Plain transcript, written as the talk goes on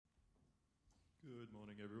Good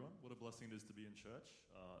morning, everyone. What a blessing it is to be in church,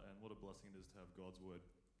 and what a blessing it is to have God's word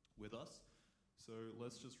with us. So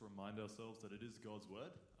let's just remind ourselves that it is God's word,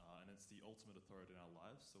 and it's the ultimate authority in our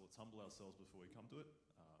lives. So let's humble ourselves before we come to it,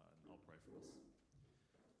 and I'll pray for us.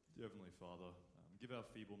 Dear Heavenly Father, give our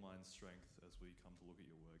feeble minds strength as we come to look at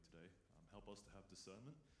your word today. Help us to have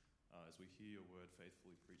discernment as we hear your word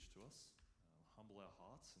faithfully preached to us. Humble our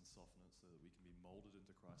hearts and soften it so that we can be molded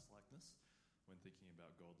into Christ-likeness when thinking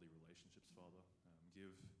about godly relationships, Father.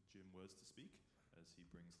 Give Jim words to speak as he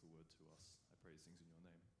brings the word to us. I pray these things in your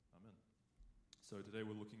name. Amen. So today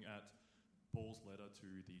we're looking at Paul's letter to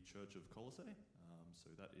the church of Colossae.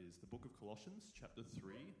 So that is the book of Colossians, chapter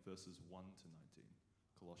 3, verses 1 to 19.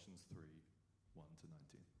 Colossians 3, 1 to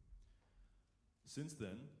 19. Since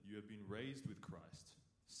then, you have been raised with Christ.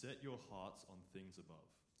 Set your hearts on things above,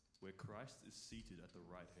 where Christ is seated at the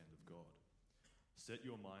right hand of God. Set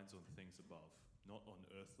your minds on things above, not on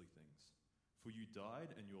earthly things. For you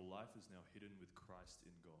died, and your life is now hidden with Christ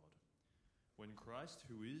in God. When Christ,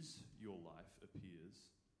 who is your life,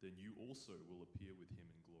 appears, then you also will appear with him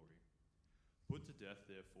in glory. Put to death,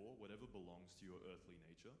 therefore, whatever belongs to your earthly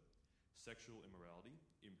nature: sexual immorality,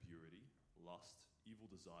 impurity, lust, evil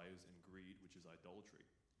desires, and greed, which is idolatry.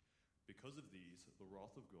 Because of these, the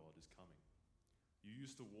wrath of God is coming. You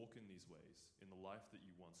used to walk in these ways, in the life that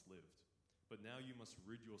you once lived. But now you must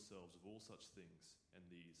rid yourselves of all such things, and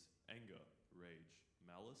these: anger, rage,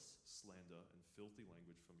 malice, slander, and filthy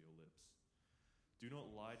language from your lips. Do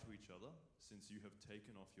not lie to each other, since you have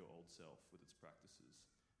taken off your old self with its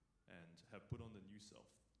practices, and have put on the new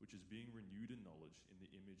self, which is being renewed in knowledge in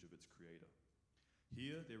the image of its creator.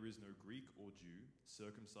 Here there is no Greek or Jew,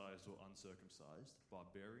 circumcised or uncircumcised,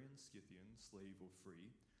 barbarian, Scythian, slave or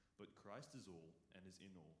free, but Christ is all and is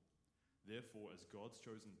in all. Therefore, as God's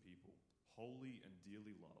chosen people, holy and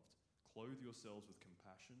dearly loved, clothe yourselves with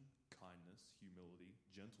compassion, kindness, humility,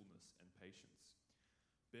 gentleness, and patience.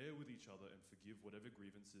 Bear with each other and forgive whatever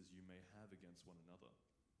grievances you may have against one another.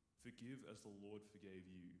 Forgive as the Lord forgave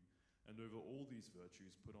you, and over all these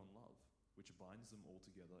virtues put on love, which binds them all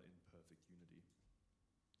together in perfect unity.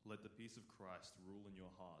 Let the peace of Christ rule in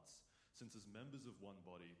your hearts, since as members of one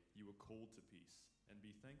body you are called to peace, and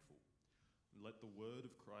be thankful. Let the word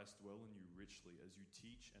of Christ dwell in you richly as you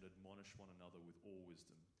teach and admonish one another with all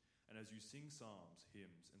wisdom, and as you sing psalms,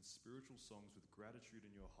 hymns, and spiritual songs with gratitude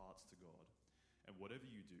in your hearts to God. And whatever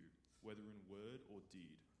you do, whether in word or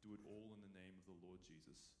deed, do it all in the name of the Lord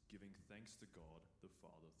Jesus, giving thanks to God the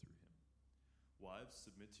Father through him. Wives,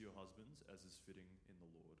 submit to your husbands as is fitting in the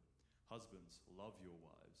Lord. Husbands, love your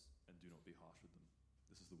wives and do not be harsh with them.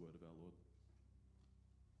 This is the word of our Lord.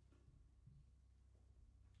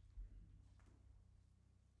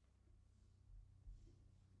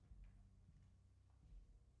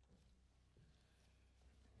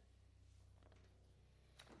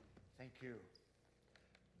 Thank you.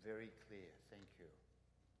 Very clear. Thank you.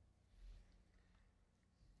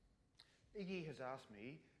 Iggy has asked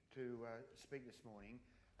me to speak this morning,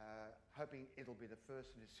 hoping it'll be the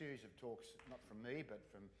first in a series of talks, not from me, but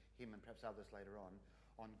from him and perhaps others later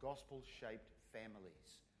on gospel-shaped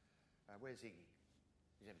families. Where's Iggy?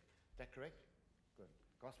 Is that correct? Good.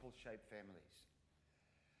 Gospel-shaped families.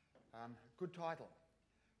 Good title.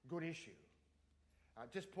 Good issue.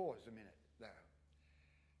 Just pause a minute, though.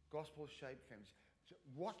 Gospel-shaped families. So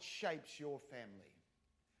what shapes your family?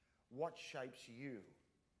 What shapes you?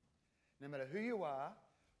 No matter who you are,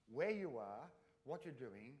 where you are, what you're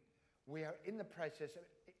doing, we are in the process of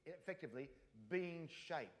effectively being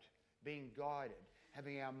shaped, being guided,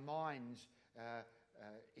 having our minds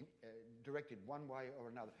directed one way or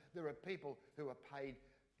another. There are people who are paid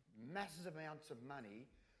massive amounts of money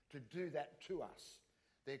to do that to us.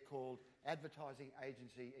 They're called advertising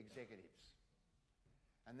agency executives.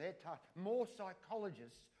 And more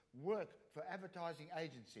psychologists work for advertising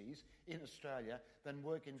agencies in Australia than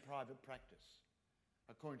work in private practice,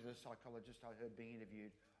 according to the psychologist I heard being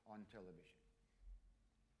interviewed on television.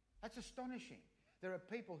 That's astonishing. There are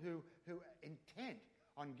people who are intent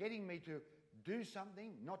on getting me to do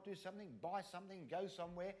something, not do something, buy something, go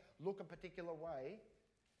somewhere, look a particular way.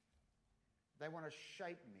 They want to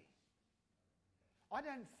shape me. I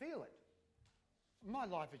don't feel it. My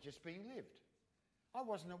life is just being lived. I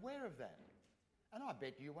wasn't aware of that. And I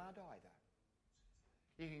bet you aren't either.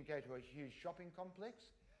 You can go to a huge shopping complex,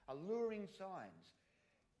 alluring signs.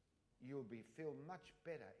 You'll feel much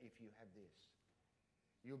better if you have this.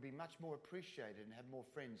 You'll be much more appreciated and have more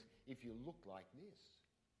friends if you look like this.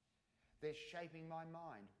 They're shaping my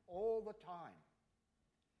mind all the time.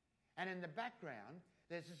 And in the background,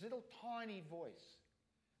 there's this little tiny voice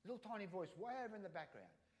way over in the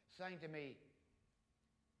background, saying to me,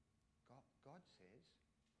 God God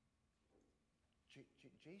says.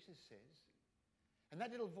 Jesus says. And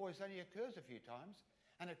that little voice only occurs a few times,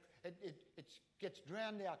 and it gets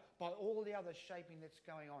drowned out by all the other shaping that's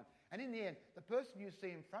going on. And in the end, the person you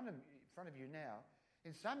see in front of you now,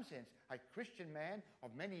 in some sense, a Christian man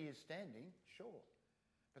of many years standing, sure,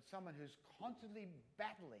 but someone who's constantly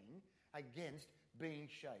battling against being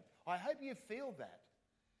shaped. I hope you feel that,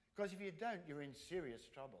 because if you don't, you're in serious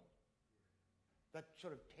trouble. That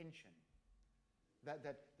sort of tension, that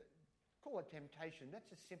call it temptation,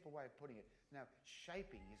 that's a simple way of putting it. Now,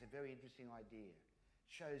 shaping is a very interesting idea. It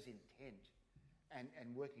shows intent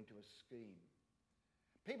and working to a scheme.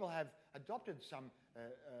 People have adopted some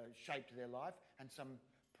shape to their life and some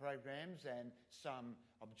programs and some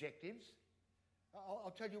objectives.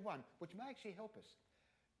 I'll tell you one, which may actually help us.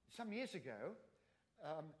 Some years ago,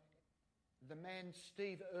 the man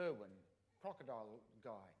Steve Irwin, crocodile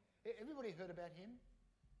guy, everybody heard about him?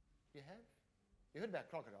 You have? You heard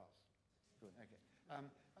about crocodiles? Good, okay.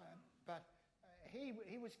 But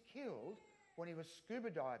he was killed when he was scuba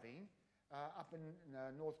diving up in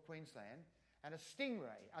North Queensland, and a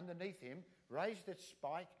stingray underneath him raised its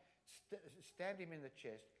spike, stabbed him in the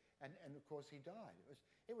chest, and of course he died.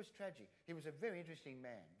 It was tragic. He was a very interesting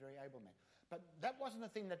man, very able man. But that wasn't the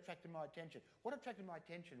thing that attracted my attention. What attracted my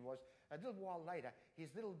attention was, a little while later,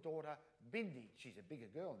 his little daughter, Bindi, she's a bigger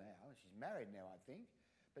girl now, she's married now, I think,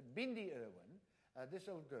 but Bindi Irwin, this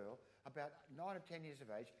little girl, about 9 or 10 years of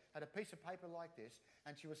age, had a piece of paper like this,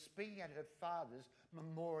 and she was speaking at her father's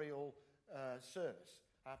memorial service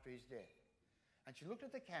after his death. And she looked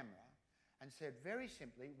at the camera and said very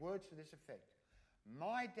simply, words to this effect,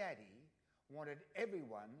 "My daddy wanted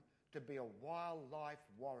everyone to be a wildlife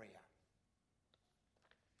warrior."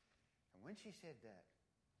 And when she said that,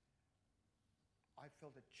 I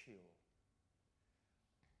felt a chill.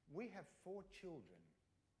 We have 4 children,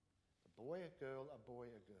 a boy, a girl, a boy,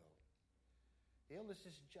 a girl. The eldest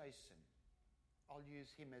is Jason. I'll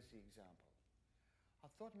use him as the example. I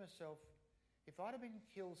thought to myself, if I'd have been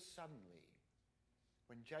killed suddenly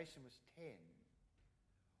when Jason was 10,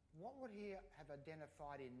 what would he have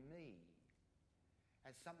identified in me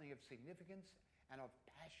as something of significance and of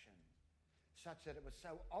passion, such that it was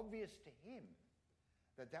so obvious to him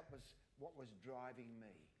that that was what was driving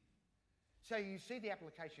me? So you see the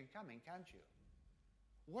application coming, can't you?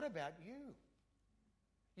 What about you?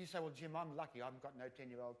 You say, well, Jim, I'm lucky. I've got no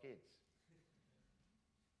 10-year-old kids.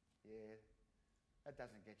 Yeah, that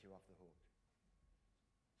doesn't get you off the hook.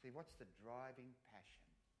 See, what's the driving passion?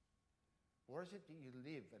 What is it that you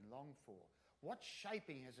live and long for? What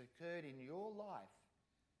shaping has occurred in your life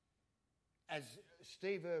as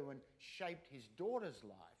Steve Irwin shaped his daughter's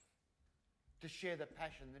life to share the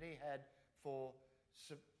passion that he had for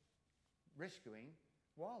rescuing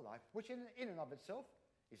wildlife, which in and of itself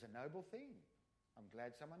is a noble thing. I'm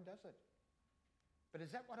glad someone does it. But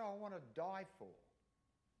is that what I want to die for?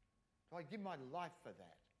 Do I give my life for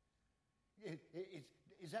that?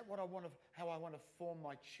 Is that what I want to, how I want to form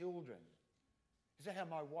my children? Is that how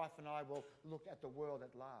my wife and I will look at the world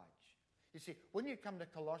at large? You see, when you come to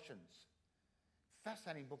Colossians,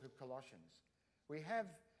 fascinating book of Colossians, we have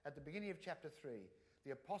at the beginning of chapter 3,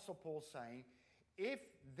 the Apostle Paul saying, if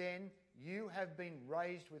then you have been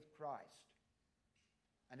raised with Christ,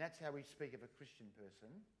 and that's how we speak of a Christian person.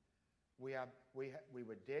 We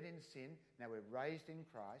were dead in sin, now we're raised in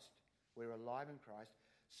Christ, we're alive in Christ.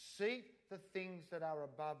 Seek the things that are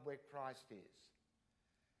above where Christ is,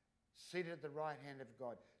 seated at the right hand of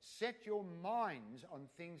God. Set your minds on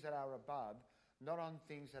things that are above, not on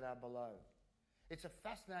things that are below. It's a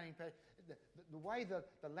fascinating passage. The way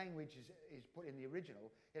the language is put in the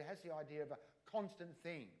original, it has the idea of a constant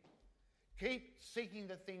thing. Keep seeking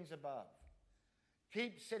the things above.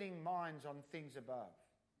 Keep setting minds on things above.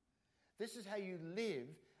 This is how you live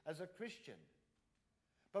as a Christian.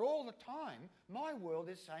 But all the time, my world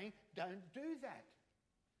is saying, don't do that.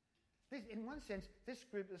 In one sense, this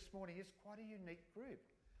group this morning is quite a unique group.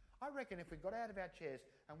 I reckon if we got out of our chairs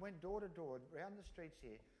and went door to door around the streets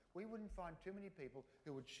here, we wouldn't find too many people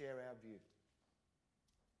who would share our view.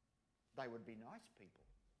 They would be nice people.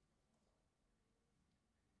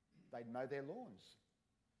 They'd mow their lawns.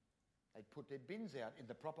 They'd put their bins out in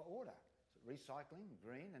the proper order. Recycling,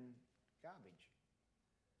 green and garbage.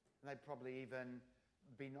 And they'd probably even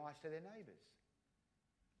be nice to their neighbours.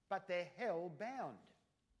 But they're hell-bound.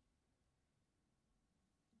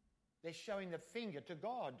 They're showing the finger to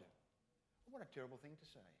God. What a terrible thing to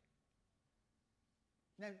say.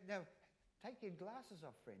 Now, take your glasses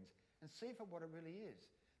off, friends, and see for what it really is.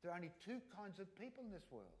 There are only 2 kinds of people in this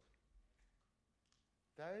world.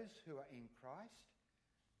 Those who are in Christ,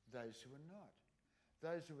 those who are not.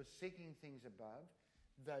 those who are seeking things above,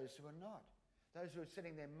 those who are not. Those who are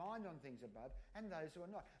setting their mind on things above, and those who are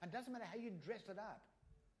not. And it doesn't matter how you dress it up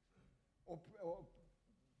or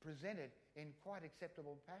present it in quite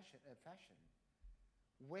acceptable fashion.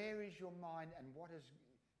 Where is your mind, and what has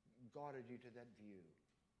guided you to that view?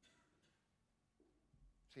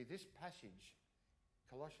 See, this passage,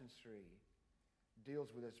 Colossians 3,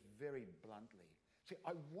 deals with us very bluntly. See,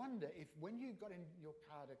 I wonder if when you got in your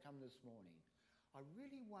car to come this morning, I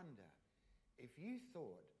really wonder if you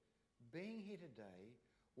thought being here today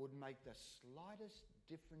would make the slightest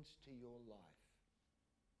difference to your life.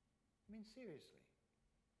 I mean, seriously.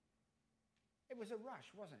 It was a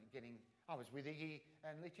rush, wasn't it? I was with Iggy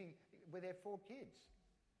and Litchi with their 4 kids.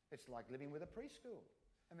 It's like living with a preschool.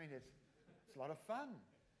 I mean, it's a lot of fun.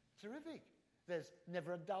 Terrific. There's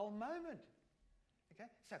never a dull moment. Okay?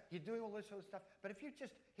 So you're doing all this sort of stuff. But if you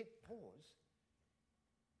just hit pause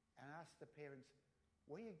and ask the parents,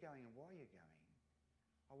 where are you going and why are you going?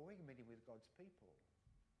 Oh, we're meeting with God's people.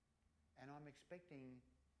 And I'm expecting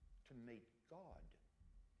to meet God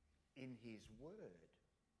in his word,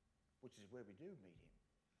 which is where we do meet him.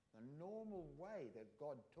 The normal way that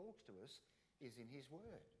God talks to us is in his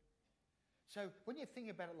word. So when you think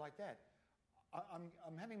about it like that,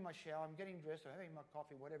 I'm having my shower, I'm getting dressed, I'm having my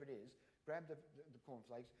coffee, whatever it is, grab the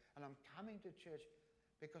cornflakes, and I'm coming to church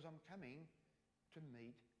because I'm coming to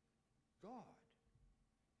meet God.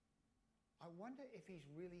 I wonder if he's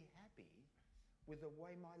really happy with the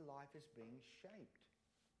way my life is being shaped.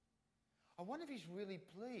 I wonder if he's really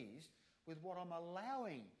pleased with what I'm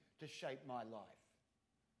allowing to shape my life.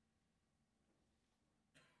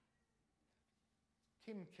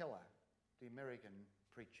 Tim Keller, the American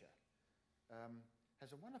preacher,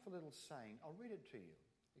 has a wonderful little saying. I'll read it to you.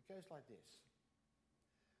 It goes like this.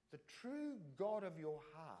 The true God of your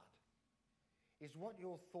heart is what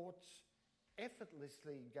your thoughts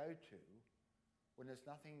effortlessly go to when there's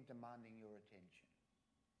nothing demanding your attention.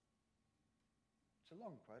 It's a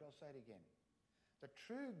long quote, I'll say it again. The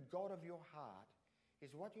true God of your heart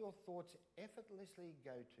is what your thoughts effortlessly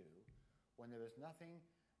go to when there is nothing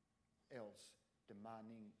else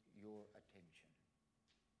demanding your attention.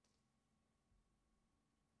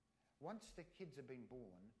 Once the kids have been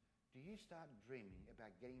born, do you start dreaming about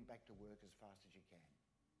getting back to work as fast as you can?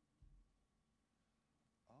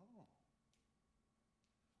 Oh.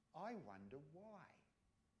 I wonder why.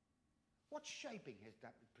 What shaping has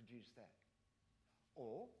produced that?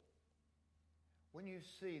 Or, when you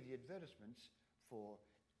see the advertisements for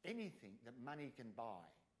anything that money can buy,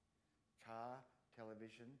 car,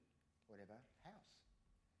 television, whatever, house,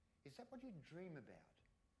 is that what you dream about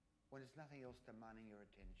when there's nothing else demanding your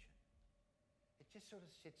attention? It just sort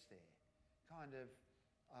of sits there, kind of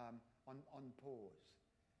on pause.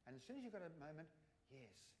 And as soon as you've got a moment,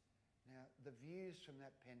 yes. Now, the views from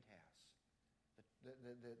that penthouse,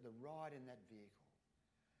 the ride in that vehicle,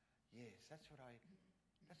 yes, that's what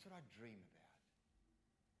I dream about.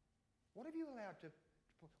 What have you allowed to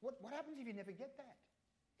what happens if you never get that?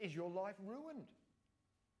 Is your life ruined?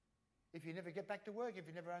 If you never get back to work, if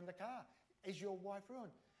you never own the car, is your life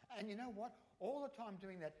ruined? And you know what? All the time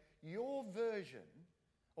doing that, your version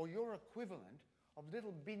or your equivalent of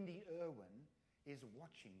little Bindi Irwin is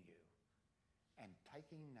watching you and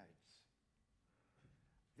taking notes.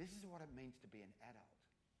 This is what it means to be an adult.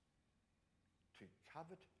 To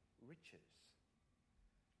covet riches,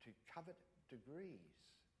 to covet degrees,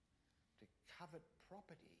 to covet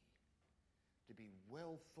property, to be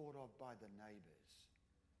well thought of by the neighbours,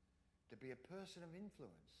 to be a person of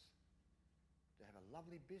influence, to have a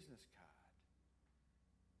lovely business card,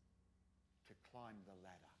 to climb the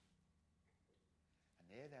ladder. And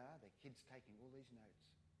there they are, the kids taking all these notes.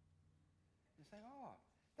 And saying, oh,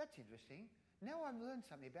 that's interesting. Now I've learned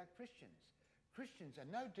something about Christians. Christians are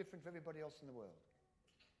no different from everybody else in the world.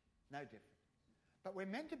 No different. But we're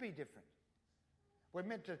meant to be different. We're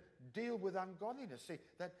meant to deal with ungodliness. See,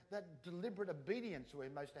 that deliberate obedience we're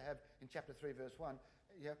supposed to have in chapter 3, verse 1,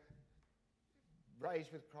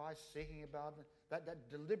 raised with Christ, seeking above,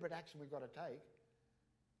 that deliberate action we've got to take.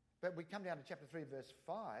 But we come down to chapter 3, verse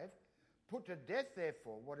 5, put to death,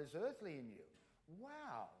 therefore, what is earthly in you.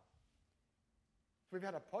 Wow. We've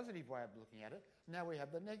had a positive way of looking at it. Now we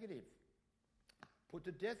have the negative. Put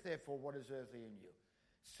to death, therefore, what is earthly in you.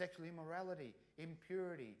 Sexual immorality,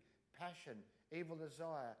 impurity, passion, evil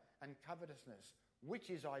desire, and covetousness, which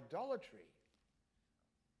is idolatry.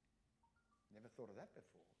 Never thought of that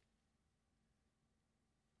before.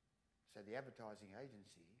 So the advertising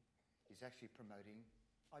agency is actually promoting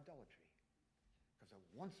idolatry because it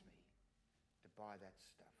wants me to buy that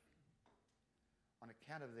stuff. On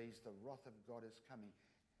account of these, the wrath of God is coming.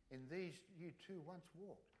 In these you too once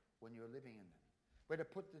walked when you were living in them. We're to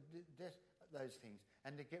put those things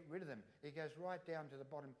and to get rid of them. It goes right down to the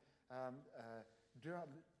bottom.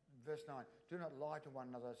 Verse 9, do not lie to one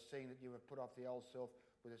another, seeing that you have put off the old self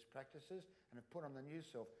with its practices and have put on the new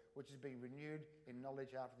self, which is being renewed in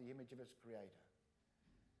knowledge after the image of its creator.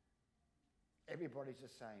 Everybody's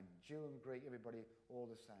the same. Jew and Greek, everybody all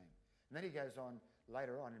the same. And then he goes on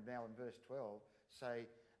later on, and now in verse 12, say,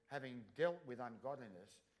 having dealt with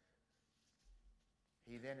ungodliness,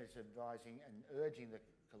 he then is advising and urging the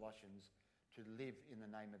Colossians to live in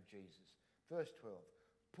the name of Jesus. Verse 12,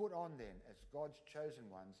 put on then, as God's chosen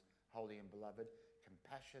ones, holy and beloved,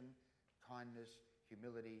 compassion, kindness,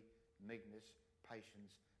 humility, meekness,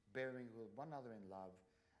 patience, bearing with one another in love,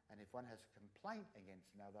 and if one has a complaint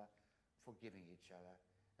against another, forgiving each other,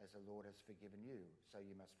 as the Lord has forgiven you, so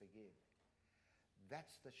you must forgive.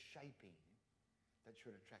 That's the shaping that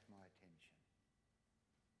should attract my attention.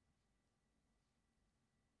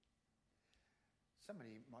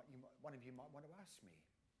 One of you might want to ask me,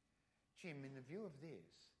 Jim, in the view of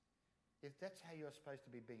this, if that's how you're supposed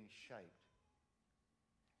to be being shaped,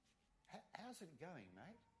 how's it going,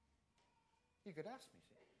 mate? You could ask me,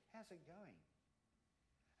 how's it going?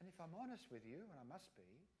 And if I'm honest with you, and I must be,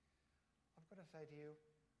 I've got to say to you,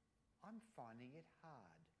 I'm finding it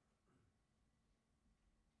hard.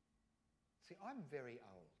 See, I'm very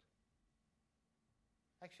old.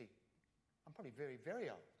 Actually, I'm probably very, very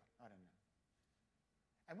old. I don't know.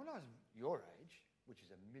 And when I was your age, which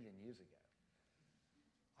is a million years ago,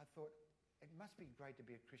 I thought it must be great to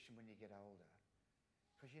be a Christian when you get older,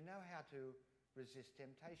 because you know how to resist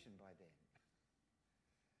temptation by then.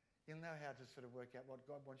 You'll know how to sort of work out what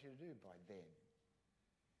God wants you to do by then.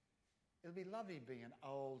 It'll be lovely being an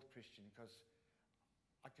old Christian because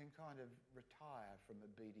I can kind of retire from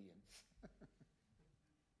obedience.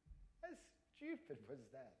 How stupid was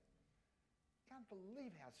that? Can't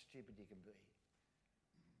believe how stupid you can be.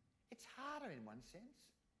 It's harder in one sense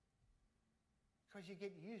because you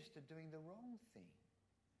get used to doing the wrong thing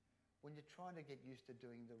when you're trying to get used to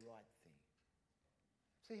doing the right thing.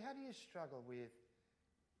 See, how do you struggle with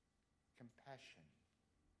compassion?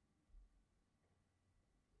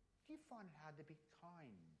 Do you find it hard to be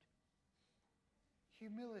kind?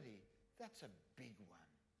 Humility, that's a big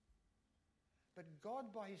one. But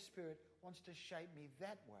God, by His Spirit, wants to shape me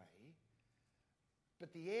that way.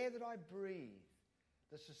 But the air that I breathe,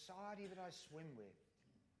 the society that I swim with,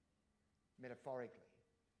 metaphorically,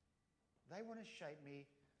 they want to shape me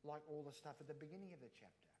like all the stuff at the beginning of the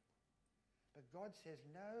chapter. But God says,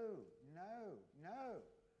 no, no, no.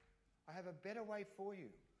 I have a better way for you.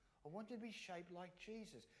 I want you to be shaped like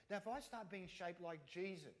Jesus. Now, if I start being shaped like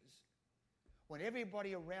Jesus, when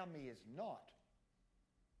everybody around me is not,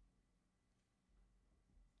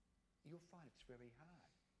 you'll find it's very hard.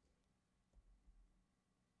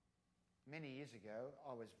 Many years ago,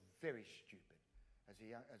 I was very stupid. As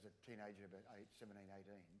a teenager, about 17,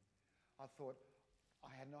 18, I thought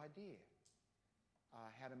I had an idea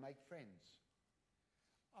how to make friends.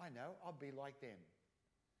 I know, I'll be like them.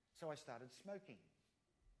 So I started smoking.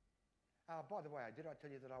 By the way, did I tell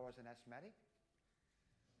you that I was an asthmatic?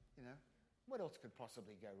 You know, what else could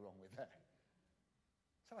possibly go wrong with that?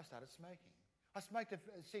 So I started smoking. I smoked a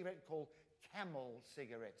cigarette called Camel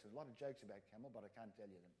cigarettes. There's a lot of jokes about Camel, but I can't tell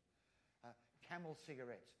you them. Camel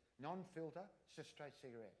cigarettes, non-filter, just straight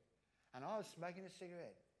cigarette. And I was smoking a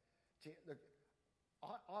cigarette. See, look,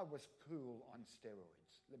 I was cool on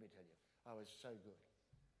steroids, let me tell you. I was so good.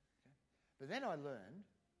 Okay? But then I learned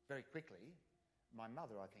very quickly, my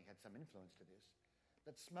mother, I think, had some influence to this,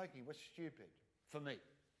 that smoking was stupid for me.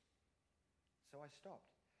 So I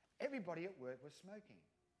stopped. Everybody at work was smoking.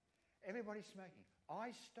 Everybody's smoking.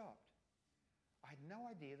 I stopped. I had no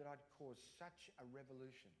idea that I'd caused such a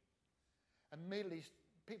revolution. Immediately,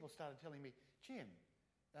 people started telling me, Jim,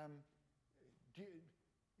 do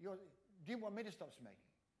you want me to stop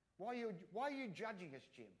smoking? Why are you judging us,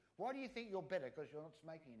 Jim? Why do you think you're better because you're not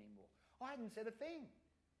smoking anymore? I hadn't said a thing.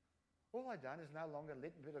 All I'd done is no longer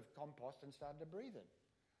lit a bit of compost and started to breathe it.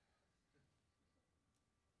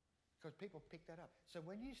 Because people pick that up. So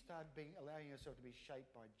when you start allowing yourself to be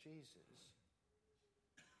shaped by Jesus,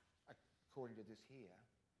 according to this here,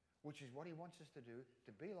 which is what He wants us to do,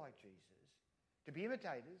 to be like Jesus, to be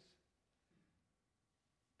imitators,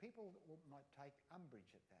 people might take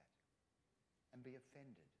umbrage at that and be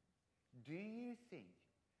offended. Do you think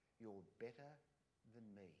you're better than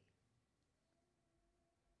me?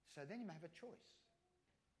 So then you may have a choice.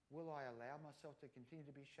 Will I allow myself to continue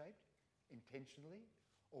to be shaped intentionally,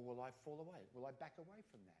 or will I fall away? Will I back away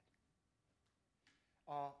from that?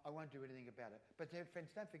 oh, I won't do anything about it. But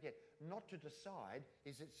friends, don't forget, not to decide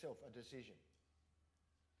is itself a decision.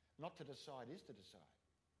 Not to decide is to decide.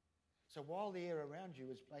 So while the air around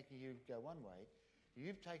you is making you go one way,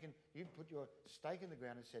 you've put your stake in the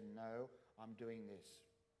ground and said, no, I'm doing this.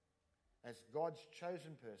 As God's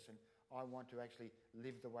chosen person, I want to actually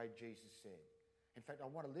live the way Jesus said. In fact, I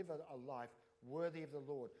want to live a life worthy of the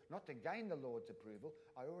Lord. Not to gain the Lord's approval.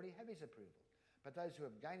 I already have his approval. But those who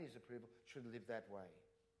have gained his approval should live that way.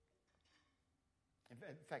 In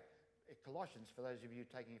fact, Colossians, for those of you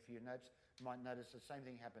taking a few notes, might notice the same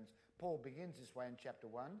thing happens. Paul begins this way in chapter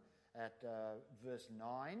 1 at verse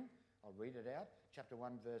 9. I'll read it out. Chapter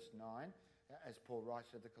 1, verse 9. As Paul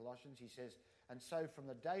writes to the Colossians, he says, "And so from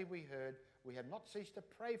the day we heard, we have not ceased to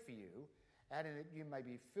pray for you, adding that you may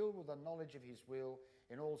be filled with the knowledge of his will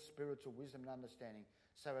in all spiritual wisdom and understanding,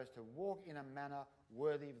 so as to walk in a manner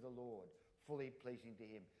worthy of the Lord, fully pleasing to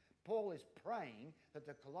him." Paul is praying that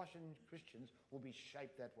the Colossian Christians will be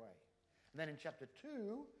shaped that way. And then in chapter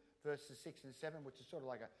 2, verses 6 and 7, which is sort of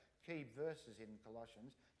like a key verses in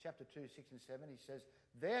Colossians, chapter 2, 6 and 7, he says,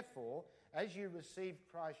 "Therefore, as you receive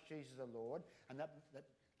Christ Jesus the Lord," and that in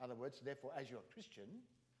other words, therefore, as you're a Christian,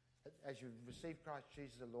 as you receive Christ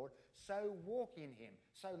Jesus the Lord, so walk in him,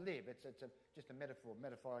 so live. It's just a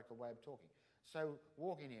metaphorical way of talking. So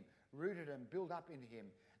walk in him, rooted and built up in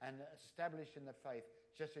him, and established in the faith,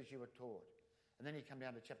 just as you were taught. And then you come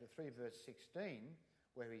down to chapter 3, verse 16,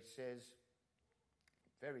 where he says,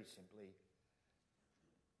 very simply,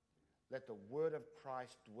 "Let the word of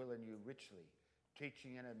Christ dwell in you richly,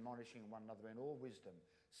 teaching and admonishing one another in all wisdom,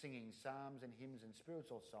 singing psalms and hymns and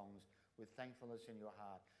spiritual songs with thankfulness in your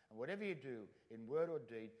heart. And whatever you do, in word or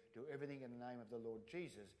deed, do everything in the name of the Lord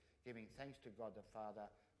Jesus, giving thanks to God the Father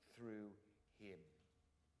through him."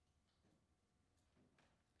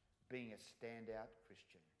 Being a standout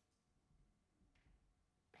Christian.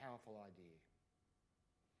 Powerful idea.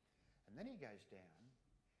 And then he goes down,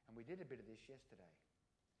 and we did a bit of this yesterday.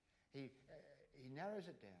 He narrows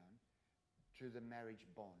it down to the marriage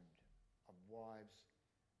bond of wives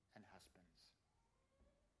and husbands.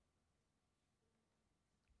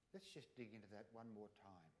 Let's just dig into that one more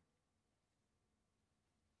time.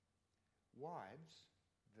 Wives,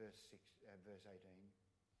 verse 18,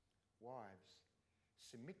 wives,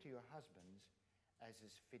 submit to your husbands as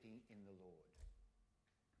is fitting in the Lord.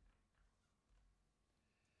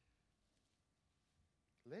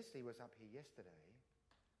 Leslie was up here yesterday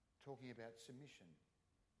talking about submission.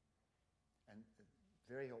 And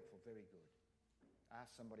very helpful, very good.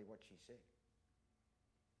 Ask somebody what she said.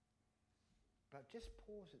 But just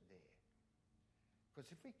pause it there.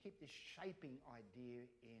 Because if we keep this shaping idea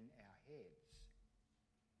in our heads,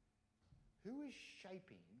 who is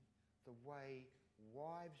shaping the way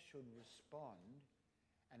wives should respond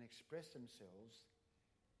and express themselves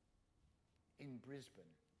in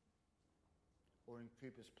Brisbane or in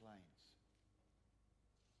Coopers Plains?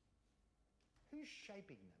 Who's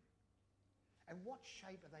shaping them? And what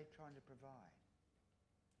shape are they trying to provide?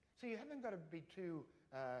 So you haven't got to be too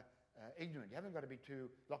ignorant. You haven't got to be too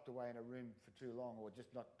locked away in a room for too long or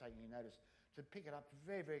just not taking notice to pick it up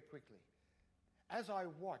very, very quickly. As I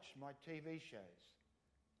watch my TV shows,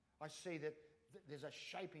 I see that there's a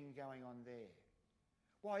shaping going on there.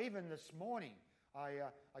 Why, even this morning, I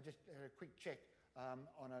just had a quick check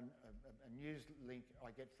on a news link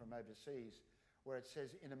I get from overseas where it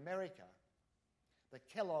says in America, the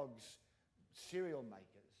Kellogg's cereal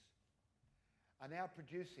makers are now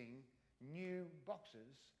producing new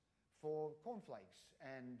boxes for cornflakes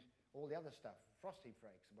and all the other stuff, Frosty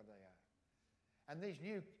Flakes, what they are. And these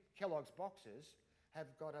new Kellogg's boxes have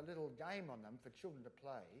got a little game on them for children to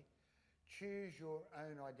play. Choose your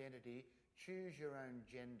own identity, choose your own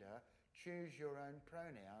gender, choose your own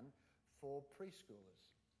pronoun for preschoolers.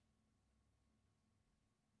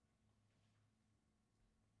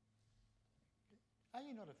 Are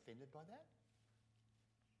you not offended by that?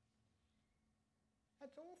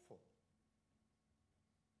 That's awful.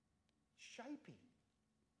 Shaping.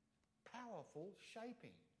 Powerful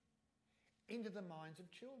shaping into the minds of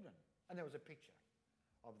children. And there was a picture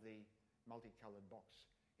of the multicoloured box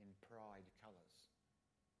in pride colours.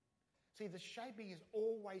 See, the shaping is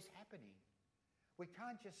always happening. We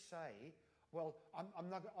can't just say, well, I'm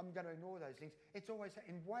going to ignore those things. It's always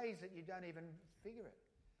in ways that you don't even figure it.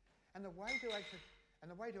 And the way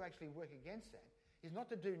to actually work against that is not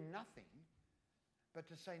to do nothing, but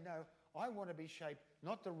to say, no, I want to be shaped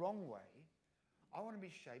not the wrong way. I want to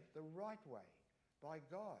be shaped the right way by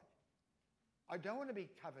God. I don't want to be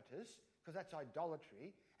covetous, because that's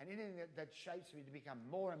idolatry, and anything that shapes me to become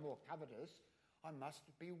more and more covetous, I must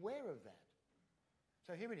be aware of that.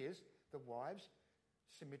 So here it is, the wives,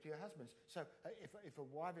 submit to your husbands. So if a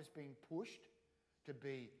wife is being pushed to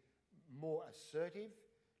be more assertive,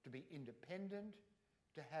 to be independent,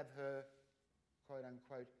 to have her, quote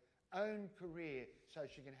unquote, own career so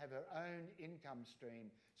she can have her own income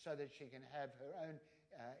stream, so that she can have her own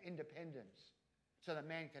independence, so the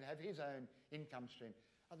man can have his own income stream.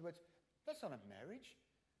 In other words, that's not a marriage.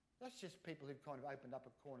 That's just people who've kind of opened up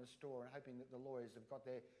a corner store and hoping that the lawyers have got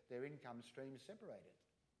their income streams separated.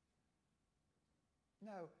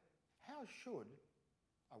 No, how should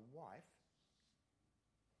a wife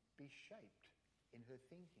be shaped in her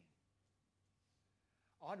thinking?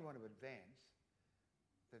 I'd want to advance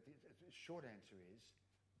that the short answer is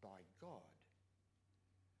by God.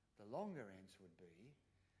 The longer answer would be,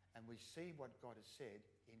 and we see what God has said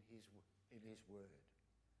in His Word.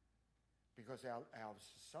 Because our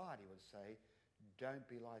society would say, don't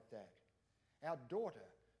be like that. Our daughter,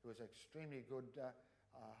 who was an extremely good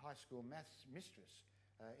high school maths mistress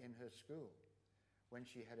in her school, when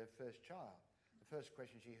she had her first child, the first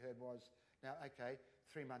question she heard was, now, okay,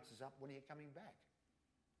 3 months is up, when are you coming back?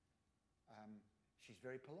 She's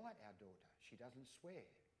very polite, our daughter. She doesn't swear.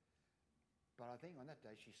 But I think on that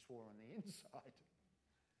day she swore on the inside.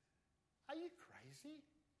 Are you crazy?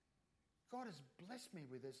 God has blessed me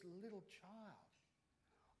with this little child.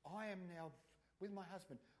 I am now, with my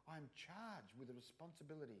husband, I am charged with the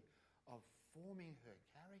responsibility of forming her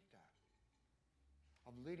character,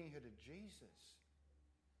 of leading her to Jesus,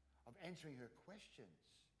 of answering her questions.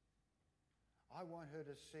 I want her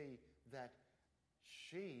to see that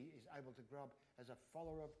she is able to grow up as a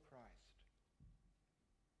follower of Christ.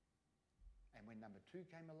 And when number 2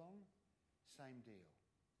 came along, same deal.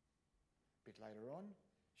 A bit later on,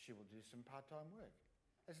 she will do some part-time work.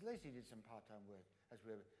 As Leslie did some part-time work as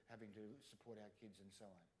we were having to support our kids and so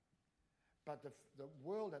on. But the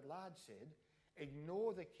world at large said,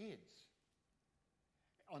 ignore the kids.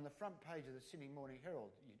 On the front page of the Sydney Morning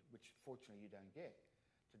Herald, which fortunately you don't get,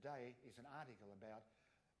 today is an article about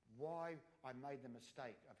why I made the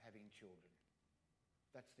mistake of having children.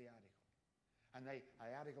 That's the article. And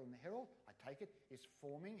an article in the Herald, I take it, is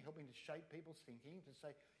forming, helping to shape people's thinking to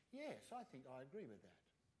say, yes, I think I agree with that.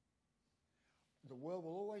 The world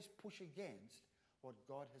will always push against what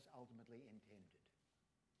God has ultimately intended.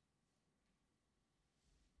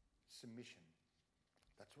 Submission.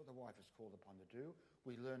 That's what the wife is called upon to do.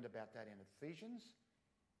 We learned about that in Ephesians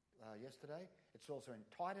yesterday. It's also in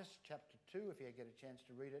Titus chapter 2, if you get a chance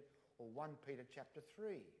to read it, or 1 Peter chapter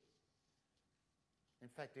 3. In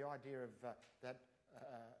fact, the idea of that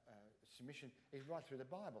submission is right through the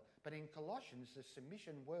Bible. But in Colossians, the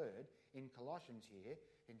submission word in Colossians here,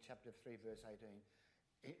 in chapter 3, verse 18,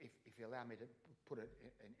 if you allow me to put it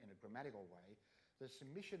in a grammatical way, the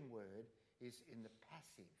submission word is in the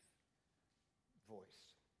passive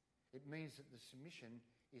voice. It means that the submission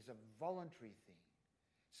is a voluntary thing.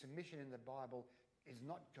 Submission in the Bible is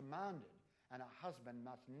not commanded, and a husband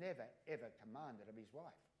must never, ever command it of his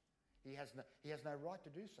wife. He has no right to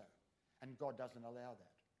do so, and God doesn't allow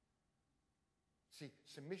that. See,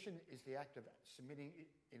 submission is the act of submitting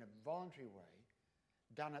in a voluntary way,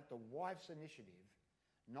 done at the wife's initiative,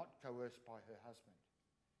 not coerced by her husband.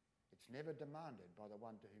 It's never demanded by the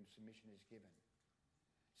one to whom submission is given.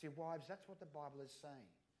 See, wives, that's what the Bible is saying.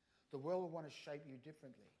 The world will want to shape you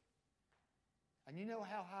differently. And you know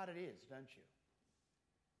how hard it is, don't you?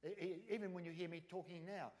 Even when you hear me talking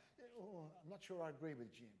now, I'm not sure I agree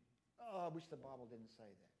with Jim. I wish the Bible didn't say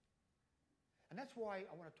that. And that's why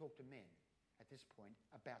I want to talk to men at this point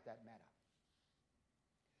about that matter.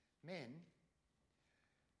 Men,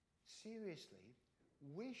 seriously,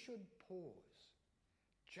 we should pause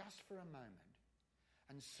just for a moment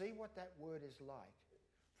and see what that word is like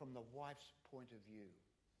from the wife's point of view.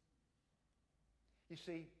 You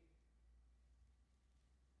see,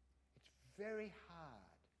 it's very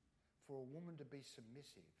hard for a woman to be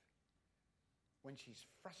submissive when she's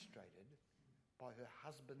frustrated by her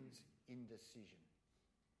husband's indecision.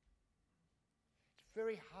 It's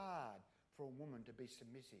very hard for a woman to be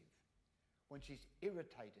submissive when she's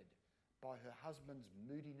irritated by her husband's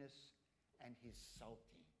moodiness and his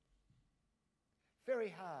sulking. Very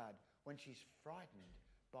hard when she's frightened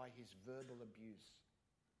by his verbal abuse.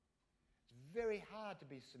 It's very hard to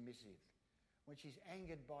be submissive when she's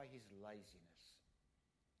angered by his laziness.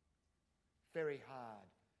 Very hard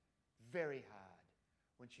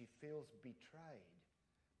when she feels betrayed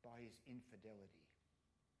by his infidelity.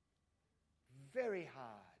 Very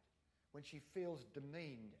hard when she feels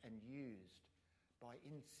demeaned and used by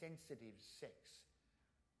insensitive sex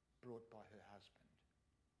brought by her husband.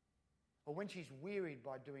 Or when she's wearied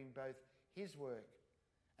by doing both his work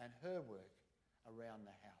and her work around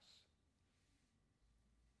the house.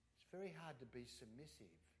 very hard to be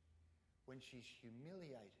submissive when she's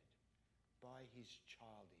humiliated by his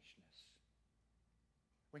childishness,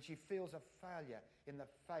 when she feels a failure in the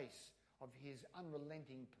face of his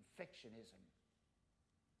unrelenting perfectionism,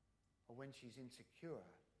 or when she's insecure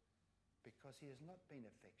because he has not been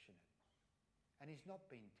affectionate and he's not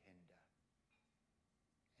been tender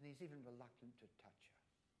and he's even reluctant to touch her.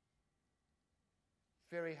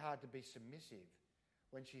 Very hard to be submissive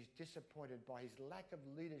when she's disappointed by his lack of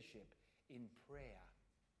leadership in prayer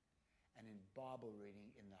and in Bible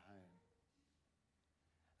reading in the home.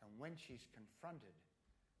 And when she's confronted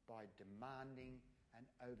by demanding and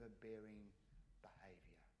overbearing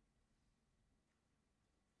behaviour.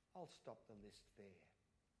 I'll stop the list there,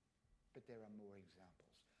 but there are more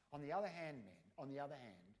examples. On the other hand,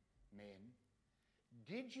 men,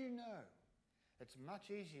 did you know it's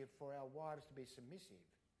much easier for our wives to be submissive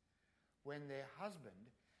when their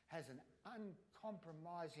husband has an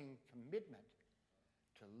uncompromising commitment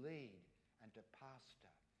to lead and to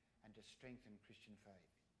pastor and to strengthen Christian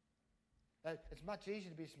faith? It's much easier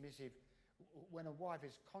to be submissive when a wife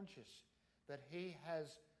is conscious that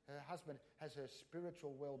her husband has her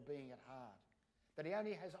spiritual well-being at heart, that he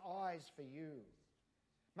only has eyes for you.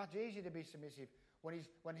 Much easier to be submissive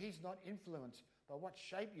when he's not influenced by what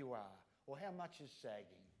shape you are or how much is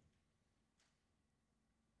sagging.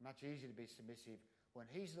 Much easier to be submissive when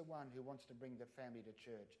he's the one who wants to bring the family to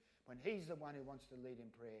church, when he's the one who wants to lead in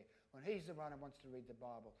prayer, when he's the one who wants to read the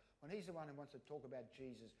Bible, when he's the one who wants to talk about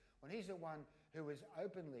Jesus, when he's the one who is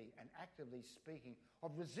openly and actively speaking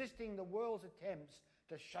of resisting the world's attempts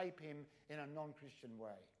to shape him in a non-Christian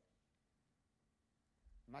way.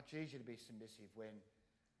 Much easier to be submissive when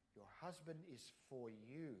your husband is for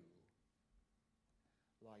you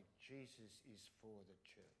like Jesus is for the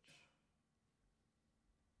church.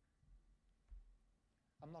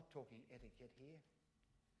 I'm not talking etiquette here.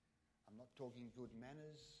 I'm not talking good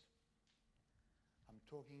manners. I'm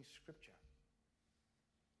talking scripture.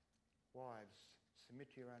 Wives,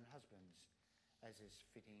 submit to your own husbands as is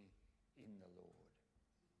fitting in the Lord.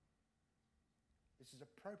 This is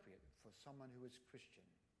appropriate for someone who is Christian.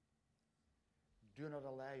 Do not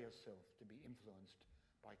allow yourself to be influenced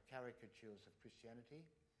by caricatures of Christianity.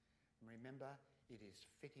 And remember, it is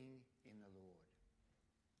fitting in the Lord.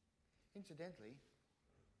 Incidentally,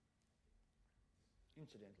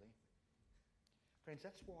 friends,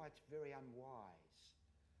 that's why it's very unwise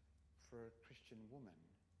for a Christian woman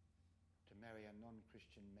to marry a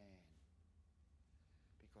non-Christian man,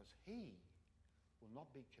 because he will not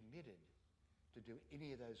be committed to do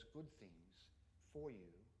any of those good things for you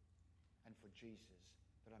and for Jesus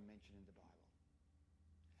that I mentioned in the Bible.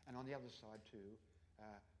 And on the other side too,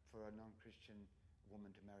 for a non-Christian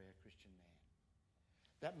woman to marry a Christian man.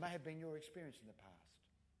 That may have been your experience in the past.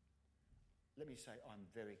 Let me say, I'm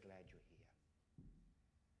very glad you're here.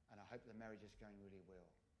 And I hope the marriage is going really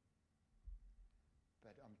well.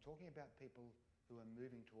 But I'm talking about people who are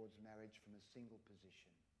moving towards marriage from a single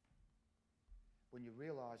position. When you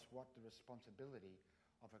realise what the responsibility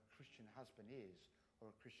of a Christian husband is,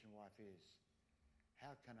 or a Christian wife is,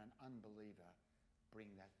 how can an unbeliever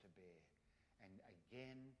bring that to bear? And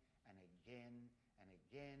again and again and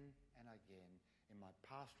again and again in my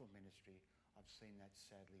pastoral ministry, I've seen that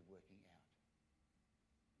sadly working out.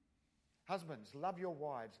 Husbands, love your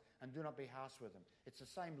wives and do not be harsh with them. It's the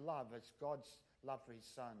same love as God's love for his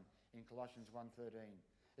Son in Colossians 1:13.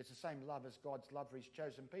 It's the same love as God's love for his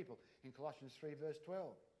chosen people in Colossians 3 verse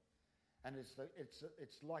 12. And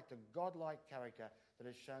it's like the godlike character that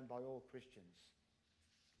is shown by all Christians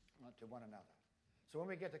to one another. So when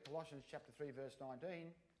we get to Colossians chapter 3 verse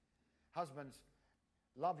 19, husbands,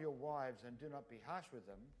 love your wives and do not be harsh with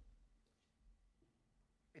them.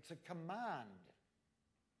 It's a command.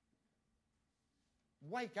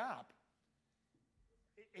 Wake up.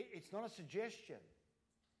 It's not a suggestion.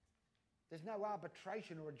 There's no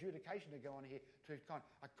arbitration or adjudication to go on here to kind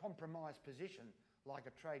of a compromised position like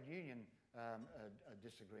a trade union a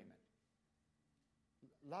disagreement.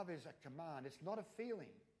 Love is a command. It's not a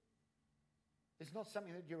feeling. It's not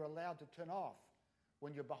something that you're allowed to turn off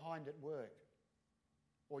when you're behind at work,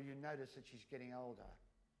 or you notice that she's getting older,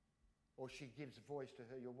 or she gives voice to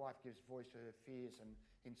your wife gives voice to her fears and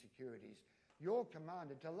insecurities. You're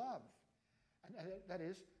commanded to love. And that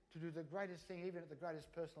is to do the greatest thing, even at the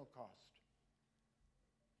greatest personal cost.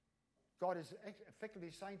 God is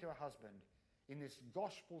effectively saying to a husband, in this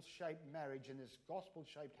gospel-shaped marriage, in this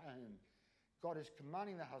gospel-shaped home, God is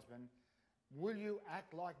commanding the husband, will you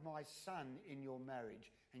act like my son in your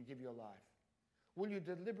marriage and give your life? Will you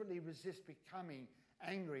deliberately resist becoming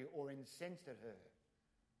angry or incensed at her?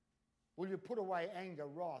 Will you put away anger,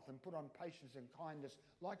 wrath, and put on patience and kindness,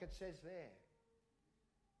 like it says there?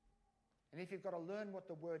 And if you've got to learn what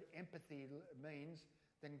the word empathy means,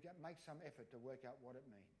 then make some effort to work out what it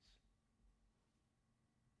means.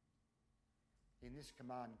 In this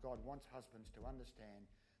command, God wants husbands to understand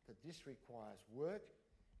that this requires work,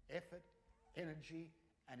 effort, energy,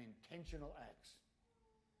 and intentional acts.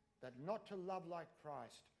 That not to love like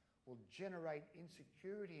Christ will generate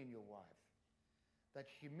insecurity in your wife. That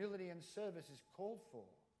humility and service is called for.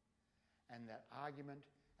 And that argument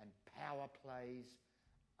and power plays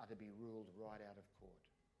are to be ruled right out of court.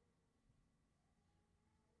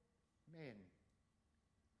 Men,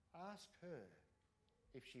 ask her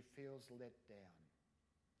if she feels let down.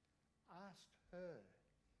 Ask her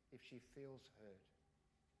if she feels hurt.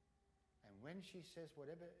 And when she says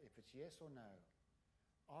whatever, if it's yes or no,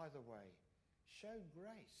 either way, show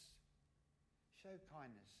grace, show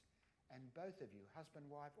kindness, and both of you, husband,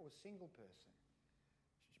 wife, or single person,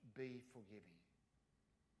 be forgiving.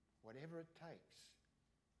 Whatever it takes,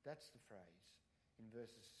 that's the phrase in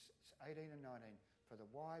verses 18 and 19, for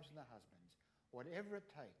the wives and the husbands, whatever it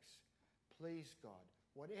takes, please God,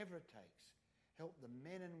 whatever it takes, help the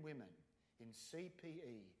men and women in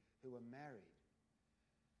CPE who are married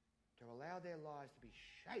to allow their lives to be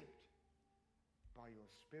shaped by your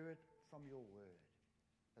Spirit from your word,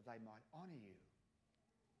 that they might honour you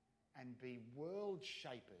and be world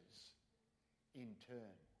shapers in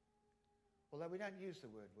turn. Although we don't use the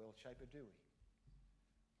word world shaper, do we?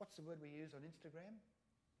 What's the word we use on Instagram?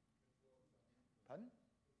 Pardon?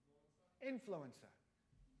 Influencer.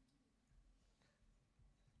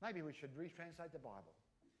 Maybe we should retranslate the Bible.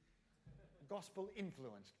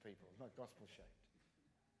 Gospel-influenced people, not gospel-shaped.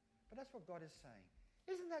 But that's what God is saying.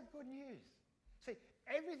 Isn't that good news? See,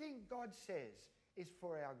 everything God says is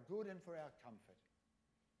for our good and for our comfort.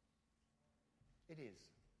 It is.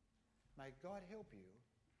 May God help you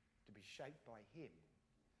to be shaped by Him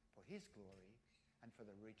for His glory and for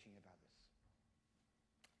the reaching of others.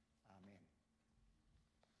 Amen.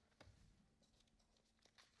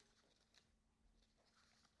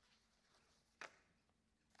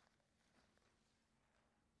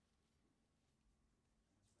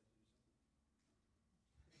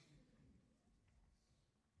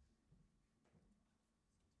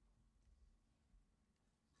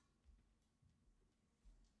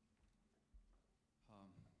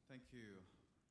 Thank you,